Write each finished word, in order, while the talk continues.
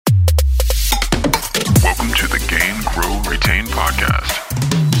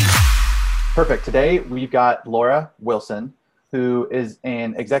Perfect. Today we've got Laura Wilson, who is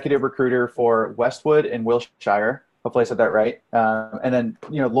an executive recruiter for Westwood in Wilshire. Hopefully I said that right. And then,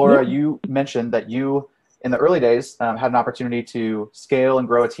 Laura, you mentioned that you, in the early days, had an opportunity to scale and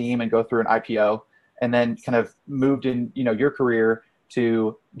grow a team and go through an IPO, and then kind of moved in, your career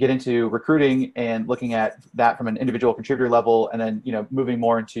to get into recruiting and looking at that from an individual contributor level, and then, moving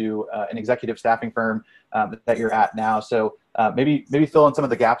more into an executive staffing firm that you're at now. So maybe fill in some of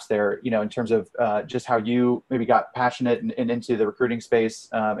the gaps there, in terms of just how you maybe got passionate and into the recruiting space,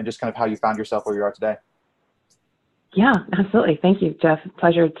 and just kind of how you found yourself where you are today. Yeah, absolutely. Thank you, Jeff.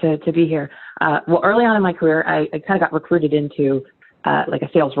 Pleasure to be here. Well, early on in my career, I kind of got recruited into like a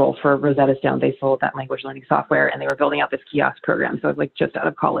sales role for Rosetta Stone. They sold that language learning software, and they were building out this kiosk program. So I was like just out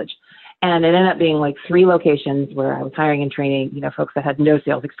of college. And it ended up being like 3 locations where I was hiring and training, folks that had no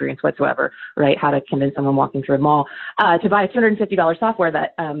sales experience whatsoever, right? How to convince someone walking through a mall to buy a $250 software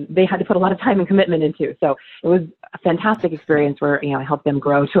that they had to put a lot of time and commitment into. So it was a fantastic experience where, I helped them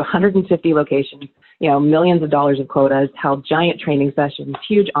grow to 150 locations, millions of dollars of quotas, held giant training sessions,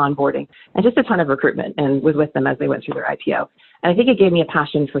 huge onboarding, and just a ton of recruitment, and was with them as they went through their IPO. And I think it gave me a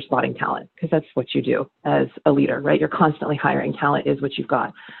passion for spotting talent, because that's what you do as a leader, right? You're constantly hiring. Talent is what you've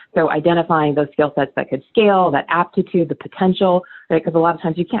got. So identifying those skill sets that could scale, that aptitude, the potential, right? Because a lot of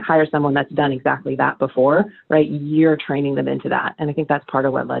times you can't hire someone that's done exactly that before, right? You're training them into that. And I think that's part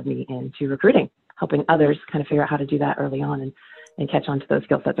of what led me into recruiting, helping others kind of figure out how to do that early on and catch on to those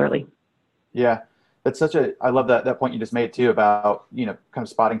skill sets early. Yeah, that's I love that point you just made too about, kind of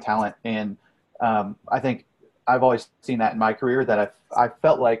spotting talent. And I think I've always seen that in my career, that I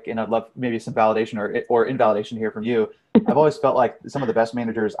felt like, and I'd love maybe some validation or invalidation here from you. I've always felt like some of the best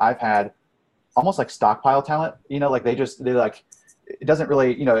managers I've had almost like stockpile talent, like they like, it doesn't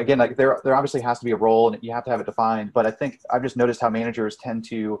really, again, like there obviously has to be a role and you have to have it defined. But I think I've just noticed how managers tend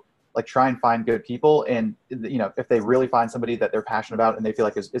to like try and find good people. And, if they really find somebody that they're passionate about and they feel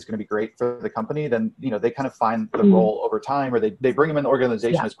like is going to be great for the company, then, they kind of find the role over time, or they bring them in the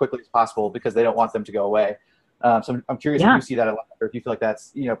organization as quickly as possible because they don't want them to go away. So I'm curious if you see that a lot, or if you feel like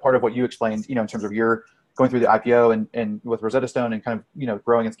that's, part of what you explained, in terms of your going through the IPO and with Rosetta Stone and kind of,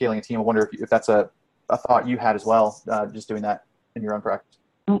 growing and scaling a team. I wonder if that's a thought you had as well, just doing that in your own practice.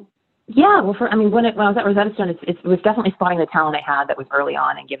 Yeah, well, when I was at Rosetta Stone, it was definitely spotting the talent I had that was early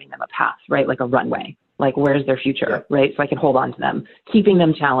on and giving them a path, right? Like a runway, like where's their future, right? So I could hold on to them, keeping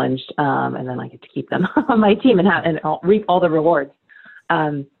them challenged, and then I get to keep them on my team and reap all the rewards.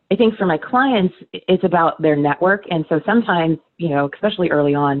 I think for my clients, it's about their network. And so sometimes, especially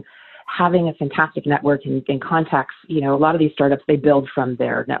early on, having a fantastic network and contacts, a lot of these startups, they build from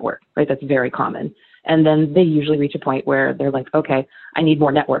their network, right? That's very common. And then they usually reach a point where they're like, okay, I need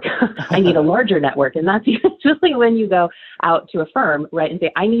more network. I need a larger network. And that's usually when you go out to a firm, right, and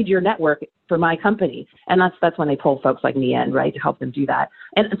say, I need your network for my company. And that's when they pull folks like me in, right, to help them do that.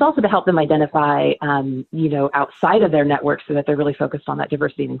 And it's also to help them identify, outside of their network, so that they're really focused on that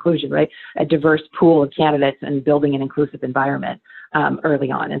diversity and inclusion, right? A diverse pool of candidates and building an inclusive environment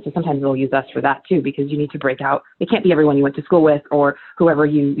early on. And so sometimes they'll use us for that too, because you need to break out. It can't be everyone you went to school with or whoever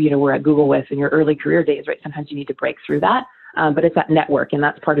you were at Google with in your early career days, right? Sometimes you need to break through that. But it's that network, and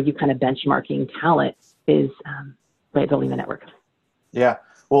that's part of you kind of benchmarking talent is building the network. Yeah.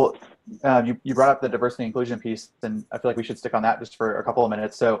 Well, you brought up the diversity and inclusion piece, and I feel like we should stick on that just for a couple of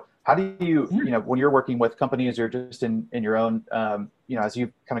minutes. So how do you, when you're working with companies or just in your own, as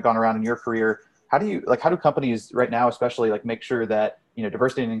you've kind of gone around in your career, how do companies right now, especially make sure that,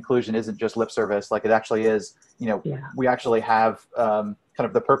 diversity and inclusion isn't just lip service, like it actually is, we actually have kind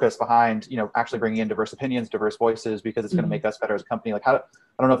of the purpose behind, actually bringing in diverse opinions, diverse voices, because it's going to make us better as a company. Like I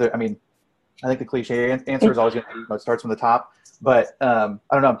don't know if I think the cliche answer is always going to be, it starts from the top, but I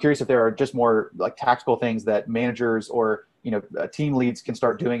don't know. I'm curious if there are just more tactical things that managers or, team leads can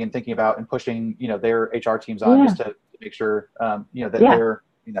start doing and thinking about and pushing, their HR teams on just to make sure, that they're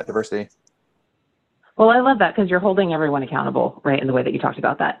in that diversity. Well, I love that, because you're holding everyone accountable, right, in the way that you talked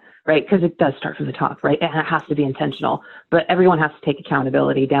about that, right? Because it does start from the top, right? And it has to be intentional, but everyone has to take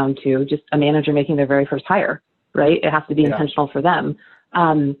accountability down to just a manager making their very first hire, right? It has to be intentional for them.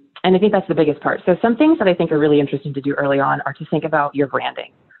 And I think that's the biggest part. So some things that I think are really interesting to do early on are to think about your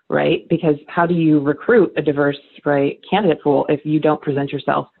branding, right? Because how do you recruit a diverse, right, candidate pool if you don't present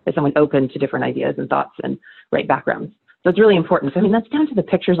yourself as someone open to different ideas and thoughts and backgrounds? So it's really important. So, that's down to the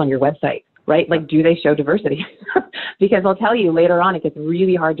pictures on your website, right? Like, do they show diversity? Because I'll tell you later on, it gets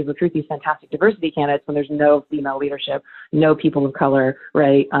really hard to recruit these fantastic diversity candidates when there's no female leadership, no people of color,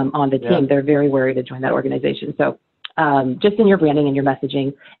 right, on the team. They're very worried to join that organization. So just in your branding and your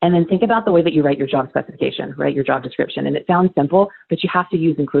messaging. And then think about the way that you write your job specification, right? Your job description. And it sounds simple, but you have to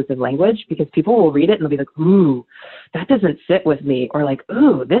use inclusive language because people will read it and they'll be like, ooh, that doesn't sit with me. Or like,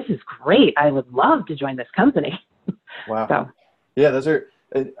 ooh, this is great. I would love to join this company. Wow. So, yeah, those are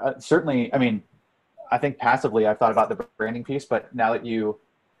certainly, I mean, I think passively I've thought about the branding piece, but now that I don't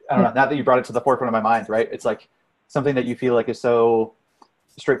know, now that you brought it to the forefront of my mind, right? It's like something that you feel like is so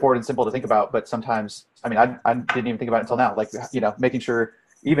straightforward and simple to think about, but sometimes, I mean, I didn't even think about it until now, like, making sure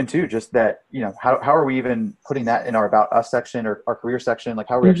even too, just that, how are we even putting that in our About Us section or our career section? Like,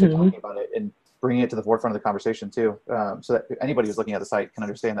 how are we actually talking about it and bringing it to the forefront of the conversation too, so that anybody who's looking at the site can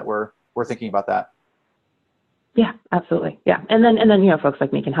understand that we're thinking about that. Yeah, absolutely. Yeah. And then, folks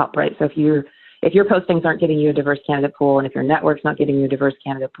like me can help, right? So if your postings aren't getting you a diverse candidate pool, and if your network's not getting you a diverse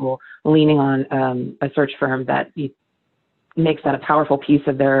candidate pool, leaning on a search firm that makes that a powerful piece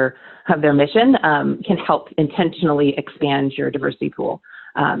of their mission can help intentionally expand your diversity pool.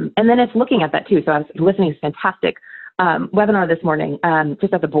 And then it's looking at that too. So I was listening to this fantastic webinar this morning,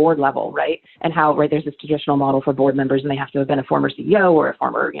 just at the board level, right? And how, right, there's this traditional model for board members and they have to have been a former CEO or a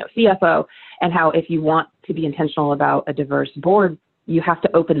former, CFO, and how if you want to be intentional about a diverse board, you have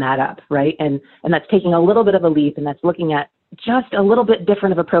to open that up, right? And that's taking a little bit of a leap, and that's looking at just a little bit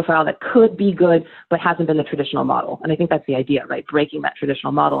different of a profile that could be good, but hasn't been the traditional model. And I think that's the idea, right? Breaking that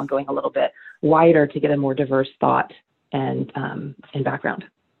traditional model and going a little bit wider to get a more diverse thought and background.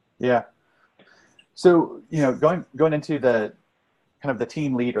 Yeah. So, going into the kind of the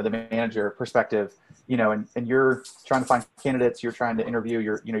team lead or the manager perspective, and you're trying to find candidates, you're trying to interview,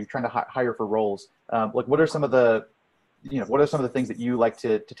 you're trying to hire for roles. Like, what are some of the things that you like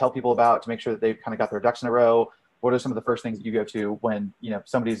to tell people about to make sure that they've kind of got their ducks in a row? What are some of the first things that you go to when,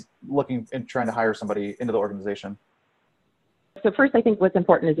 somebody's looking and trying to hire somebody into the organization? So first, I think what's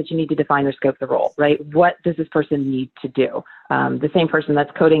important is that you need to define or scope the role, right? What does this person need to do? The same person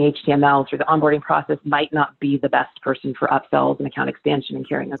that's coding HTML through the onboarding process might not be the best person for upsells and account expansion and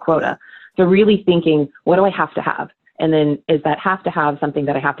carrying a quota. So really thinking, what do I have to have? And then is that have to have something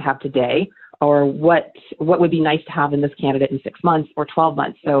that I have to have today? Or what would be nice to have in this candidate in 6 months or 12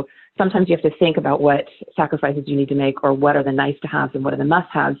 months? So sometimes you have to think about what sacrifices you need to make, or what are the nice to haves and what are the must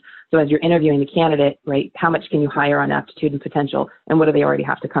haves. So as you're interviewing the candidate, right, how much can you hire on aptitude and potential, and what do they already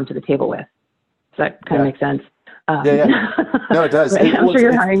have to come to the table with? Does that kind of make sense? Yeah. No, it does. Right? I'm sure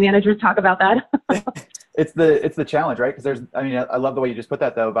your hiring managers talk about that. It's the challenge, right? Because I love the way you just put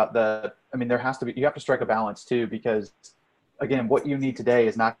that though, about you have to strike a balance too, because again, what you need today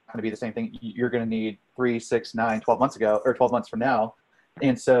is not going to be the same thing you're going to need 3, 6, 9, 12 months ago, or 12 months from now.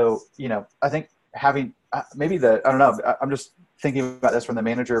 And so, I think having I'm just thinking about this from the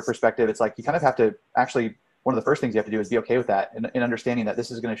manager perspective. It's like, you kind of have to actually, one of the first things you have to do is be okay with that, and understanding that this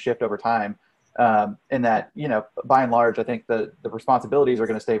is going to shift over time. And that, by and large, I think the responsibilities are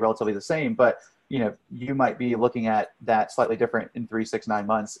going to stay relatively the same, but, you might be looking at that slightly different in 3, 6, 9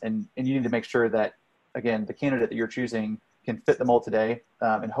 months. And you need to make sure that, again, the candidate that you're choosing can fit the mold today,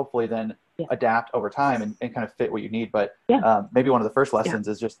 and hopefully then adapt over time and kind of fit what you need. But maybe one of the first lessons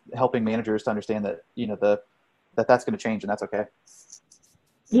is just helping managers to understand that, that's going to change, and that's okay.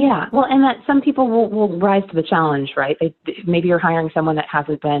 Yeah, well, and that some people will rise to the challenge, right? Maybe you're hiring someone that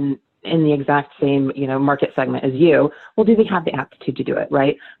hasn't been in the exact same, market segment as you. Well, do they have the aptitude to do it,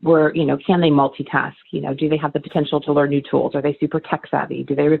 right? Can they multitask? Do they have the potential to learn new tools? Are they super tech savvy?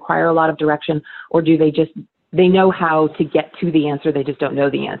 Do they require a lot of direction, or do they know how to get to the answer, they just don't know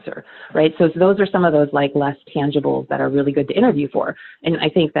the answer, right? So those are some of those like less tangibles that are really good to interview for. And I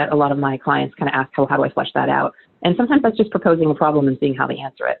think that a lot of my clients kind of ask, how do I flesh that out? And sometimes that's just proposing a problem and seeing how they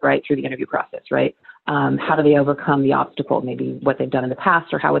answer it, right, through the interview process, right? How do they overcome the obstacle, maybe what they've done in the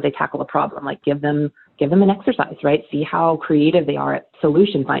past, or how would they tackle a problem? Like give them an exercise, right? See how creative they are at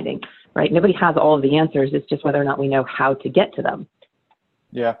solution finding, right? Nobody has all of the answers. It's just whether or not we know how to get to them.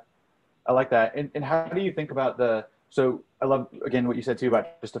 Yeah. I like that. And how do you think about so I love, again, what you said too,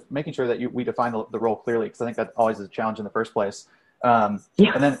 about just making sure that we define the role clearly, because I think that always is a challenge in the first place. And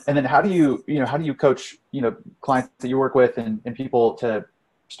then how do you coach, clients that you work with and people to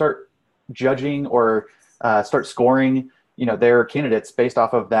start judging or start scoring, their candidates based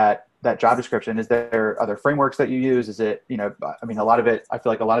off of that job description? Are there frameworks that you use? Is it, a lot of it, I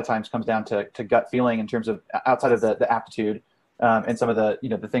feel like a lot of times comes down to gut feeling in terms of outside of the aptitude. And some of the,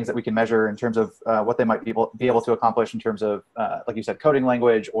 the things that we can measure in terms of what they might be able to accomplish in terms of, like you said, coding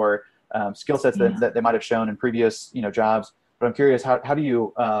language or skill sets that they might have shown in previous, jobs. But I'm curious, how do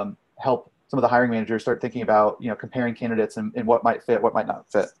you help some of the hiring managers start thinking about, comparing candidates and what might fit, what might not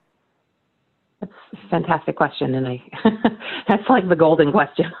fit? That's a fantastic question. And that's like the golden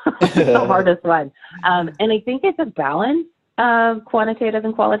question, the hardest one. And I think it's a balance of quantitative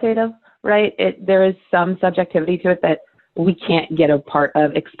and qualitative, right? There is some subjectivity to it that we can't get a part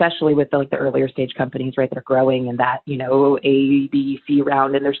of, especially with the earlier stage companies, right, that are growing and that, A, B, C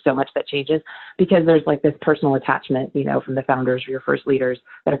round, and there's so much that changes because there's like this personal attachment, from the founders or your first leaders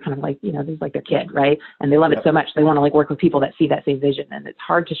that are kind of like, this is like their kid, right? And they love it so much. They want to work with people that see that same vision, and it's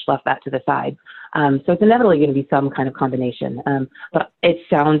hard to slough that to the side. So it's inevitably going to be some kind of combination. But it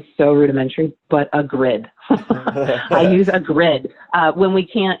sounds so rudimentary, but a grid. I use a grid when we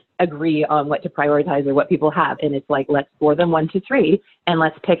can't agree on what to prioritize or what people have. And it's like, let's score them 1 to 3 and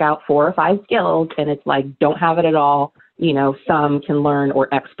let's pick out 4 or 5 skills. And it's like, don't have it at all. Some can learn or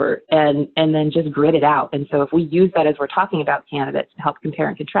expert and then just grid it out. And so if we use that as we're talking about candidates to help compare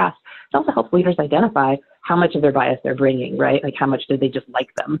and contrast, it also helps leaders identify how much of their bias they're bringing, right? Like how much do they just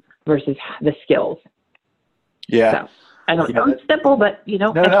like them versus the skills. Yeah. So, I know it sounds simple, but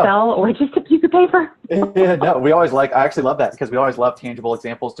Excel or just a piece of paper. We always I actually love that because we always love tangible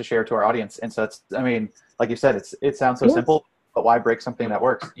examples to share to our audience. And so it's, like you said, it sounds so simple, but why break something that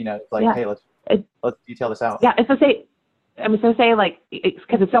works? It's like, hey, let's detail this out. Yeah. It's to say,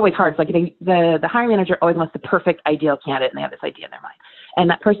 because it's always hard. It's like the hiring manager always wants the perfect ideal candidate and they have this idea in their mind. And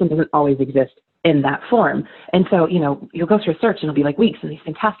that person doesn't always exist in that form. And so, you'll go through a search and it'll be like weeks and these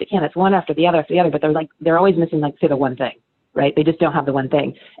fantastic candidates, one after the other, but they're always missing say the one thing, right? They just don't have the one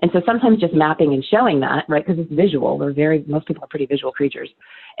thing. And so sometimes just mapping and showing that, right? Because it's visual. Most people are pretty visual creatures,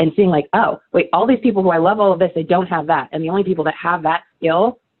 and seeing like, oh, wait, all these people who I love all of this, they don't have that. And the only people that have that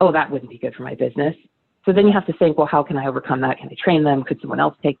skill, oh, that wouldn't be good for my business. So then you have to think, well, how can I overcome that? Can I train them? Could someone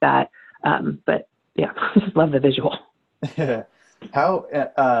else take that? But yeah, I just love the visual.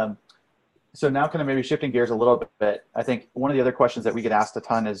 So now kind of maybe shifting gears a little bit, I think one of the other questions that we get asked a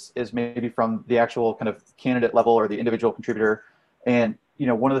ton is maybe from the actual kind of candidate level or the individual contributor. And,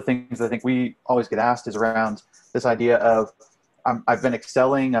 one of the things that I think we always get asked is around this idea of I've been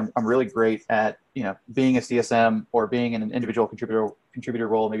excelling. I'm really great at, being a CSM or being in an individual contributor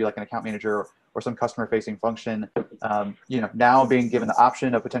role, maybe like an account manager or some customer facing function. Now being given the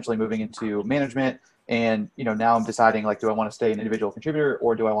option of potentially moving into management. And, now I'm deciding do I want to stay an individual contributor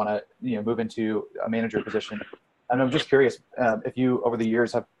or do I want to, move into a manager position? And I'm just curious if you over the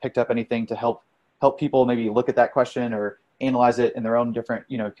years have picked up anything to help people maybe look at that question or analyze it in their own different,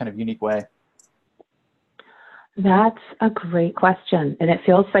 kind of unique way. That's a great question. And it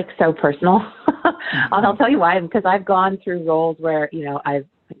feels so personal. I'll tell you why, because I've gone through roles where, I've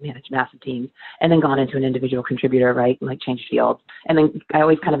managed massive teams and then gone into an individual contributor, right? Change fields. And then I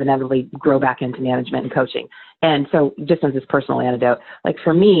always kind of inevitably grow back into management and coaching. And so just as this personal anecdote,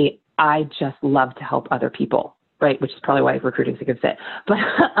 for me, I just love to help other people, right? Which is probably why recruiting is a good fit, but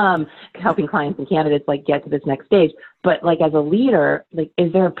helping clients and candidates get to this next stage. But as a leader,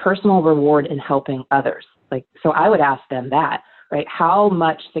 is there a personal reward in helping others? So I would ask them that, right? How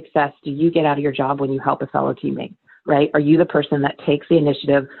much success do you get out of your job when you help a fellow teammate, right? Are you the person that takes the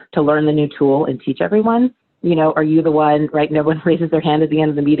initiative to learn the new tool and teach everyone? Are you the one, right? No one raises their hand at the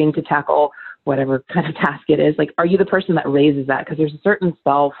end of the meeting to tackle whatever kind of task it is. Are you the person that raises that? Because there's a certain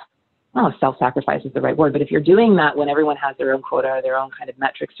self-sacrifice is the right word, but if you're doing that when everyone has their own quota or their own kind of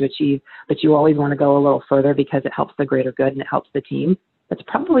metrics to achieve, but you always want to go a little further because it helps the greater good and it helps the team, that's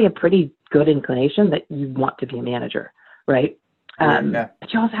probably a pretty good inclination that you want to be a manager, right? But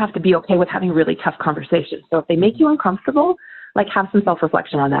you also have to be okay with having really tough conversations. So if they make you uncomfortable, have some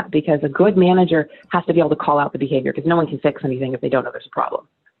self-reflection on that, because a good manager has to be able to call out the behavior, because no one can fix anything if they don't know there's a problem,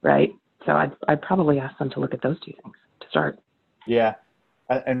 right? So I'd probably ask them to look at those 2 things to start. Yeah.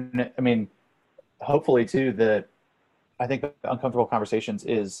 And hopefully too, I think the uncomfortable conversations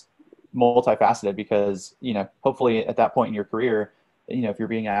is multifaceted because, hopefully at that point in your career, if you're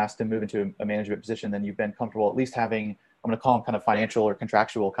being asked to move into a management position, then you've been comfortable at least having, I'm going to call them kind of financial or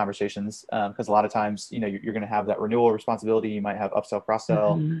contractual conversations. Because a lot of times, you're going to have that renewal responsibility. You might have upsell,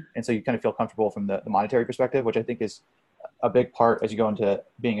 cross-sell. Mm-hmm. And so you kind of feel comfortable from the monetary perspective, which I think is a big part as you go into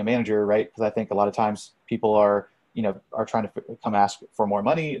being a manager, right? Because I think a lot of times people are trying to come ask for more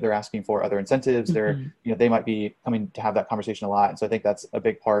money. They're asking for other incentives. Mm-hmm. They might be coming to have that conversation a lot. And so I think that's a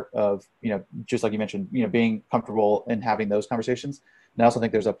big part of, just like you mentioned, being comfortable in having those conversations. And I also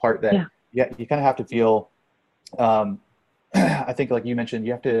think there's a part that you kind of have to feel, I think like you mentioned,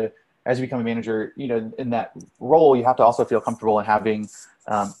 you have to, as you become a manager, in that role, you have to also feel comfortable in having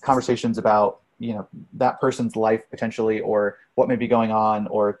conversations about, that person's life potentially, or what may be going on,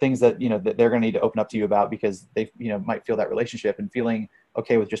 or things that, that they're going to need to open up to you about because they, might feel that relationship, and feeling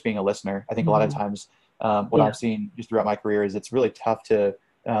okay with just being a listener. I think a lot of times what I've seen just throughout my career is it's really tough to,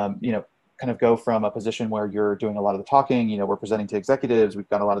 kind of go from a position where you're doing a lot of the talking, we're presenting to executives, we've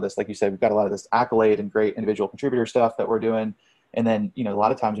got a lot of this, like you said, we've got a lot of this accolade and great individual contributor stuff that we're doing. And then, a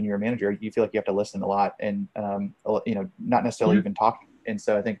lot of times when you're a manager, you feel like you have to listen a lot and, not necessarily even talking. And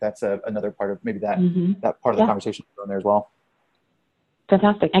so I think that's another part of maybe that part of the conversation going there as well.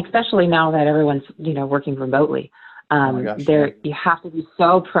 Fantastic. Especially now that everyone's, working remotely. You have to be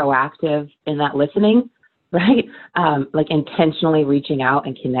so proactive in that listening, right? Like intentionally reaching out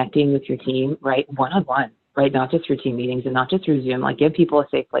and connecting with your team, right? One-on-one, right? Not just through team meetings and not just through Zoom, like give people a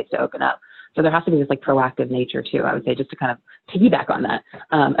safe place to open up. So there has to be this like proactive nature too, I would say, just to kind of piggyback on that,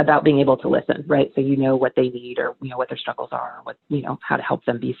 about being able to listen, right? So what they need or, what their struggles are, or what, how to help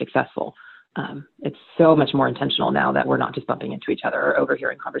them be successful. It's so much more intentional now that we're not just bumping into each other or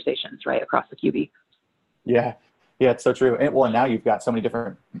overhearing conversations, right, across the QB. Yeah. Yeah, it's so true. And now you've got so many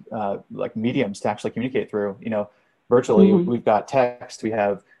different like mediums to actually communicate through, virtually. We've got text, we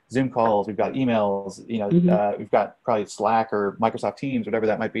have Zoom calls, we've got emails, we've got probably Slack or Microsoft Teams, whatever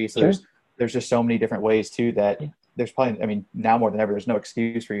that might be. So there's just so many different ways too that there's probably, now more than ever, there's no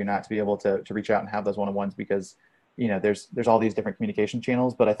excuse for you not to be able to reach out and have those one-on-ones because, there's all these different communication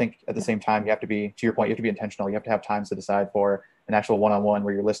channels. But I think at the same time, you have to be, to your point, you have to be intentional. You have to have times to decide for an actual one-on-one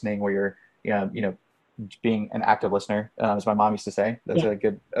where you're listening, where you're, being an active listener, as my mom used to say. That's a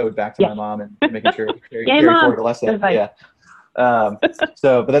good ode back to my mom and making sure carry forward a lesson. But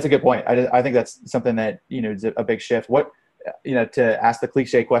that's a good point. I think that's something that, is a big shift. What, to ask the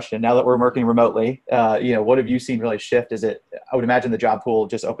cliche question, now that we're working remotely, what have you seen really shift? I would imagine the job pool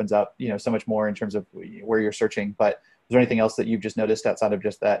just opens up, so much more in terms of where you're searching, but is there anything else that you've just noticed outside of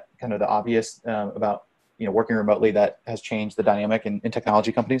just that kind of the obvious, about, working remotely that has changed the dynamic in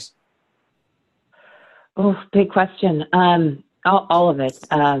technology companies? Oh, big question. All of it.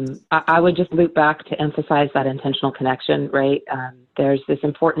 I would just loop back to emphasize that intentional connection, right? There's this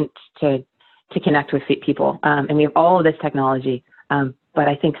importance to connect with people. And we have all of this technology. But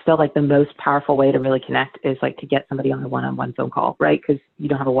I think still like the most powerful way to really connect is like to get somebody on a one-on-one phone call, right? Because you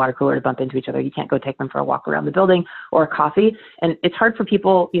don't have a water cooler to bump into each other. You can't go take them for a walk around the building or a coffee. And it's hard for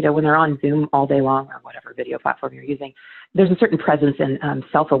people, when they're on Zoom all day long or whatever video platform you're using, there's a certain presence and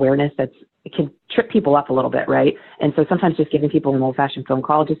self-awareness it can trip people up a little bit, right? And so sometimes just giving people an old-fashioned phone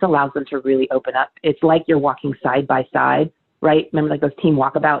call just allows them to really open up. It's like you're walking side by side, right? Remember like those team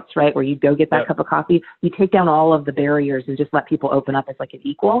walkabouts, right? Where you go get that cup of coffee, you take down all of the barriers and just let people open up as like an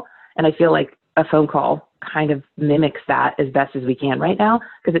equal. And I feel like a phone call kind of mimics that as best as we can right now,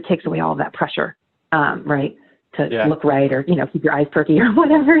 because it takes away all of that pressure, right? To look right or, keep your eyes perky or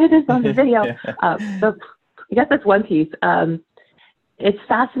whatever it is on the video. So I guess that's one piece. It's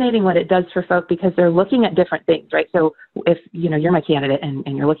fascinating what it does for folk because they're looking at different things, right? So if, you're my candidate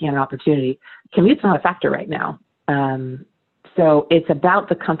and you're looking at an opportunity, commute's not a factor right now. So it's about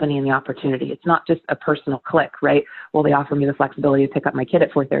the company and the opportunity. It's not just a personal click, right? Well, they offer me the flexibility to pick up my kid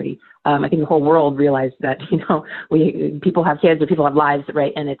at 4:30. I think the whole world realized that, people have kids or people have lives,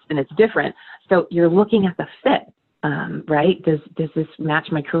 right? And it's different. So you're looking at the fit, right? Does this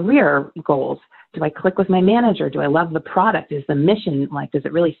match my career goals? Do I click with my manager? Do I love the product? Is the mission, does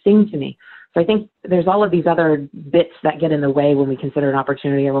it really sing to me? So I think there's all of these other bits that get in the way when we consider an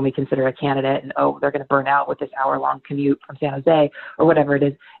opportunity or when we consider a candidate and, they're going to burn out with this hour-long commute from San Jose or whatever it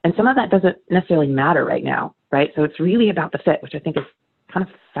is. And some of that doesn't necessarily matter right now, right? So it's really about the fit, which I think is kind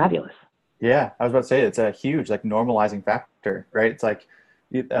of fabulous. Yeah, I was about to say it's a huge normalizing factor, right? It's like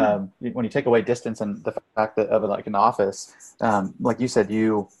when you take away distance and the fact that of like an office, like you said,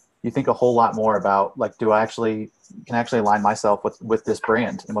 you think a whole lot more about do I can actually align myself with this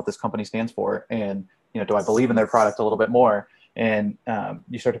brand and what this company stands for, and do I believe in their product a little bit more, and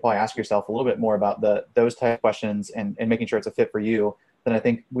you start to probably ask yourself a little bit more about those type of questions and making sure it's a fit for you than I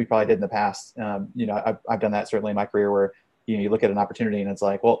think we probably did in the past. I've done that certainly in my career where you look at an opportunity and it's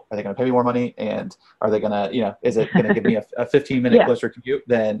like, well, are they going to pay me more money, and are they going to is it going to give me a 15-minute closer commute?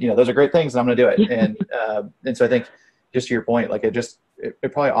 Then those are great things and I'm going to do it. And so I think just to your point,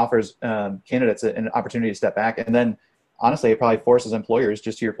 it probably offers candidates an opportunity to step back. And then honestly, it probably forces employers,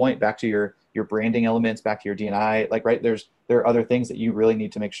 just to your point, back to your branding elements, back to your D&I, right, there are other things that you really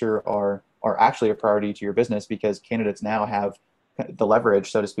need to make sure are actually a priority to your business, because candidates now have the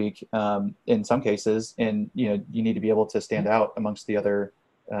leverage, so to speak, in some cases, and you need to be able to stand out amongst the other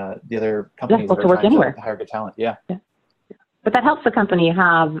companies that are trying to hire good talent. Yeah. But that helps the company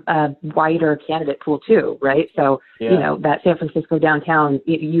have a wider candidate pool too, right? So, that San Francisco downtown,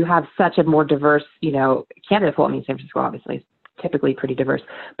 you have such a more diverse, candidate pool. I mean, San Francisco obviously is typically pretty diverse,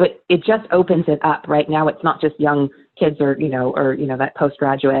 but it just opens it up. Right now, it's not just young kids or that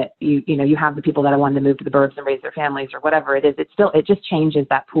postgraduate. You have the people that want to move to the burbs and raise their families or whatever it is. It just changes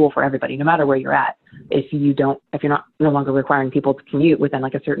that pool for everybody, no matter where you're at. If you're not no longer requiring people to commute within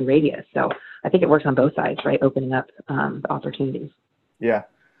like a certain radius. So I think it works on both sides, right? Opening up the opportunities. Yeah.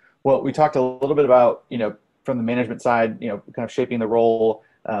 Well, we talked a little bit about, from the management side, kind of shaping the role,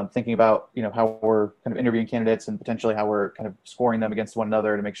 thinking about, how we're kind of interviewing candidates and potentially how we're kind of scoring them against one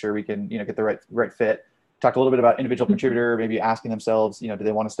another to make sure we can, get the right fit. Talked a little bit about individual contributor, maybe asking themselves, do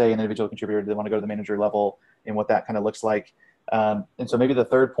they want to stay an individual contributor? Do they want to go to the manager level, and what that kind of looks like? And so maybe the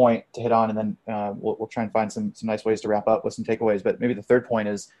third point to hit on, and then we'll try and find some nice ways to wrap up with some takeaways. But maybe the third point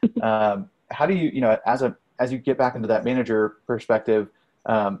is, how do you, as you get back into that manager perspective,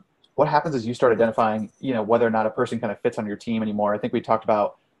 what happens is you start identifying, whether or not a person kind of fits on your team anymore. I think we talked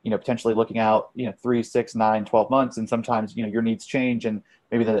about, potentially looking out, 3, 6, 9, 12 months. And sometimes, your needs change, and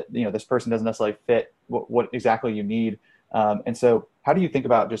maybe this person doesn't necessarily fit what exactly you need. And so how do you think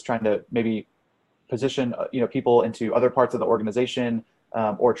about just trying to maybe position, people into other parts of the organization,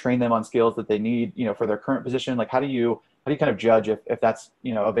 or train them on skills that they need, for their current position? Like, how do you kind of judge if that's,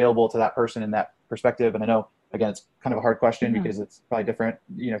 available to that person in that perspective? And I know, again, it's kind of a hard question because it's probably different,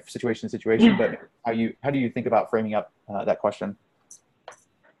 situation to situation, but how do you think about framing up that question?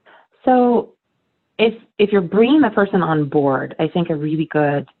 So if you're bringing the person on board, I think a really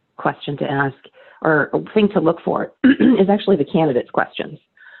good question to ask or thing to look for is actually the candidate's questions,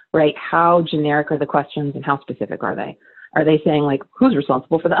 right? How generic are the questions and how specific are they? Are they saying like, who's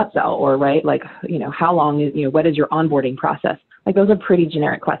responsible for the upsell, or right? Like, how long is, what is your onboarding process? Like, those are pretty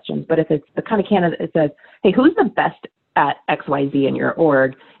generic questions. But if it's the kind of candidate that says, hey, who's the best at XYZ in your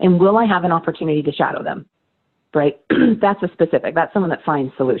org, and will I have an opportunity to shadow them? Right? That's a specific. That's someone that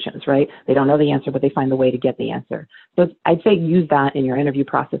finds solutions, right? They don't know the answer, but they find the way to get the answer. So I'd say use that in your interview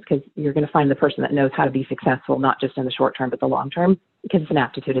process, because you're going to find the person that knows how to be successful, not just in the short term, but the long term, because it's an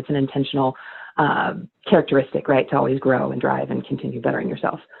aptitude. It's an intentional characteristic, right? To always grow and drive and continue bettering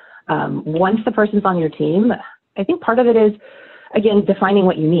yourself. Once the person's on your team, I think part of it is, again, defining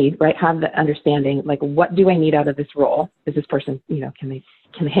what you need, right? Have the understanding, like, what do I need out of this role? Is this person, can they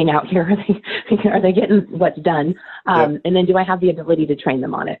hang out here? Are they getting what's done? And then do I have the ability to train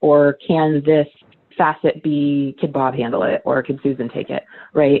them on it? Or can this facet could Bob handle it? Or could Susan take it,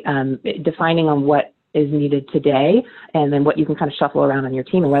 right? Defining on what is needed today, and then what you can kind of shuffle around on your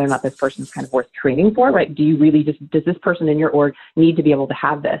team, and whether or not this person's kind of worth training for, right? Does this person in your org need to be able to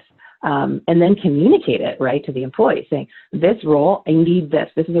have this? And then communicate it, right, to the employee, saying, this role, I need this.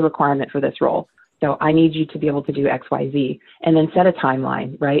 This is a requirement for this role. So I need you to be able to do X, Y, Z, and then set a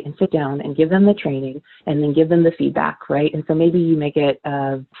timeline, right? And sit down and give them the training, and then give them the feedback, right? And so maybe you make it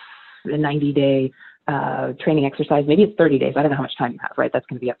a 90-day training exercise. Maybe it's 30 days. I don't know how much time you have, right? That's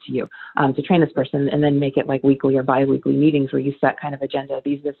going to be up to you to train this person, and then make it like weekly or bi-weekly meetings where you set kind of agenda.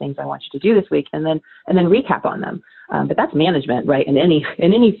 These are the things I want you to do this week, and then recap on them. But that's management, right? In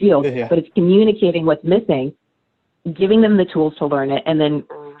any field, but it's communicating what's missing, giving them the tools to learn it, and then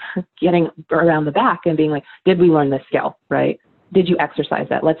getting around the back and being like, did we learn this skill, right? Did you exercise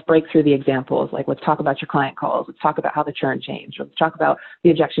that? Let's break through the examples. Like, let's talk about your client calls. Let's talk about how the churn changed. Let's talk about the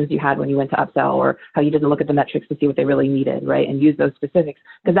objections you had when you went to upsell, or how you didn't look at the metrics to see what they really needed, right? And use those specifics,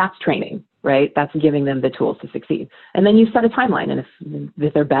 because that's training, right? That's giving them the tools to succeed. And then you set a timeline. And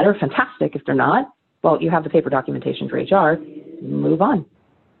if they're better, fantastic. If they're not, well, you have the paper documentation for HR. Move on.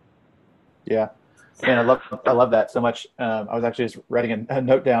 Yeah. And I love that so much. I was actually just writing a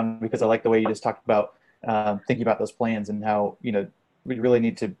note down because I like the way you just talked about thinking about those plans, and how, we really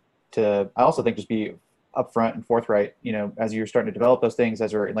need to, I also think, just be upfront and forthright, as you're starting to develop those things,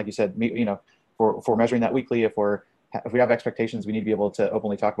 as we're, like you said, for measuring that weekly, if we have expectations, we need to be able to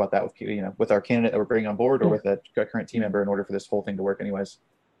openly talk about that with our candidate that we're bringing on board, or with a current team member, in order for this whole thing to work anyways.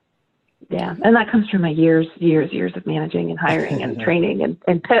 Yeah, and that comes from my years of managing and hiring and training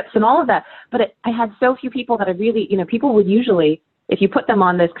and PIPs and all of that. But I had so few people that I really, people would usually, if you put them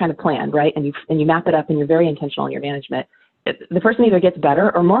on this kind of plan, right, and you map it up and you're very intentional in your management, the person either gets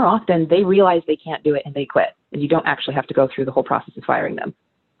better, or more often they realize they can't do it and they quit, and you don't actually have to go through the whole process of firing them.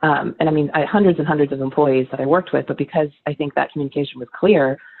 And I mean, I had hundreds and hundreds of employees that I worked with, but because I think that communication was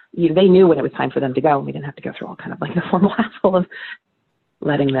clear, they knew when it was time for them to go, and we didn't have to go through all kind of like the formal hassle of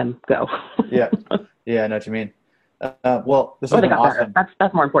letting them go. Yeah, I know what you mean. Well, this has been awesome.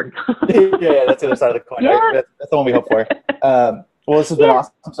 That's more important. yeah, that's the other side of the coin. Yeah. Right? That's the one we hope for. Well, this has been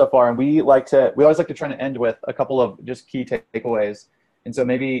awesome so far, and we always like to try to end with a couple of just key takeaways. And so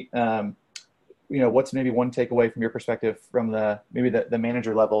maybe, what's maybe one takeaway from your perspective from the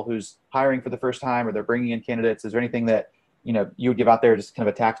manager level who's hiring for the first time, or they're bringing in candidates? Is there anything that you would give out there just kind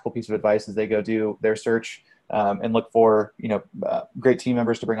of a tactical piece of advice as they go do their search and look for, great team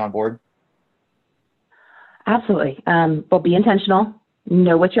members to bring on board? Absolutely. Well, be intentional,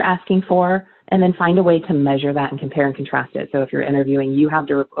 know what you're asking for, and then find a way to measure that and compare and contrast it. So if you're interviewing, you have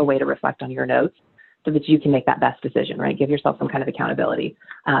a way to reflect on your notes so that you can make that best decision, right? Give yourself some kind of accountability.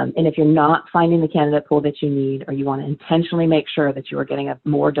 And if you're not finding the candidate pool that you need, or you want to intentionally make sure that you are getting a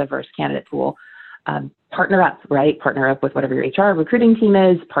more diverse candidate pool, partner up, right? Partner up with whatever your HR recruiting team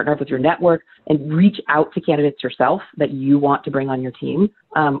is, partner up with your network, and reach out to candidates yourself that you want to bring on your team.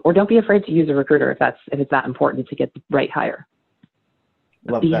 Or don't be afraid to use a recruiter if it's that important to get the right hire.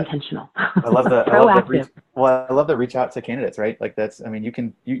 Love be that. intentional. I love that. Proactive. I love that reach out to candidates, right? Like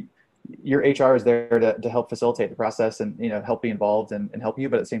your HR is there to help facilitate the process and, help be involved and help you.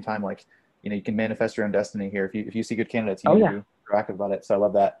 But at the same time, like, you can manifest your own destiny here. If you see good candidates, you need to be proactive about it. So I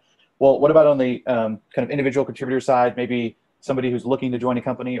love that. Well, what about on the kind of individual contributor side, maybe somebody who's looking to join a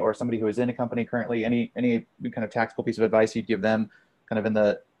company or somebody who is in a company currently, any kind of tactical piece of advice you'd give them kind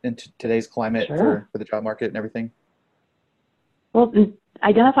of in today's climate for the job market and everything? Well,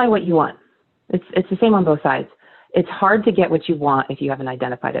 identify what you want. It's the same on both sides. It's hard to get what you want if you haven't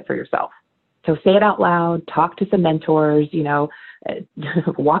identified it for yourself. So say it out loud, talk to some mentors,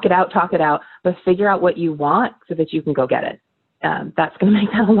 walk it out, talk it out, but figure out what you want so that you can go get it. That's going to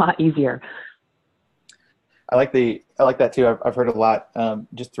make that a lot easier. I like that too. I've heard a lot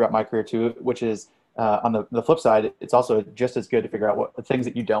just throughout my career too, which is on the flip side, it's also just as good to figure out what the things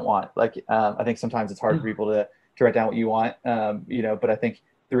that you don't want. Like I think sometimes it's hard for people to write down what you want, but I think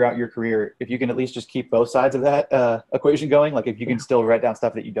throughout your career, if you can at least just keep both sides of that equation going, like if you can still write down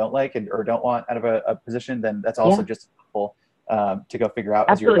stuff that you don't like or don't want out of a position, then that's also just helpful to go figure out.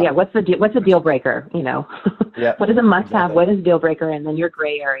 Absolutely. Yeah. What's a deal breaker? Yeah. What is a must have? What is a deal breaker? And then your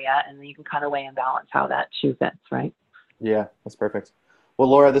gray area, and then you can kind of weigh and balance how that shoe fits, right? Yeah, that's perfect. Well,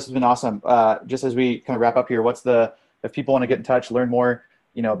 Laura, this has been awesome. Just as we kind of wrap up here, if people want to get in touch, learn more,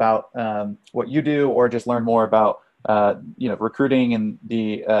 about what you do, or just learn more about, recruiting in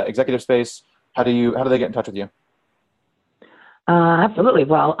the executive space, how do they get in touch with you? Absolutely.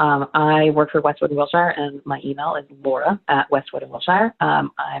 Well, I work for Westwood and Wilshire, and my email is Laura@Westwood and Wilshire.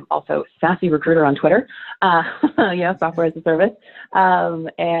 I'm also Sassy Recruiter on Twitter, software as a service.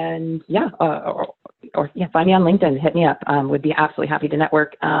 Find me on LinkedIn, hit me up. Would be absolutely happy to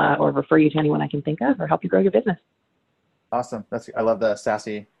network or refer you to anyone I can think of or help you grow your business. Awesome. I love the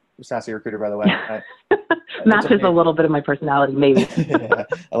sassy recruiter, by the way. Matches a little bit of my personality, maybe. Yeah,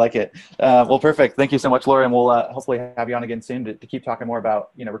 I like it. Well, perfect. Thank you so much, Laura. And we'll hopefully have you on again soon to keep talking more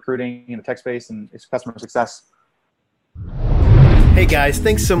about, recruiting in the tech space and customer success. Hey guys,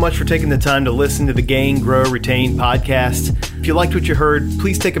 thanks so much for taking the time to listen to the Gain, Grow, Retain podcast. If you liked what you heard,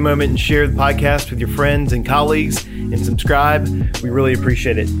 please take a moment and share the podcast with your friends and colleagues and subscribe. We really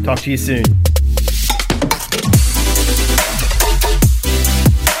appreciate it. Talk to you soon.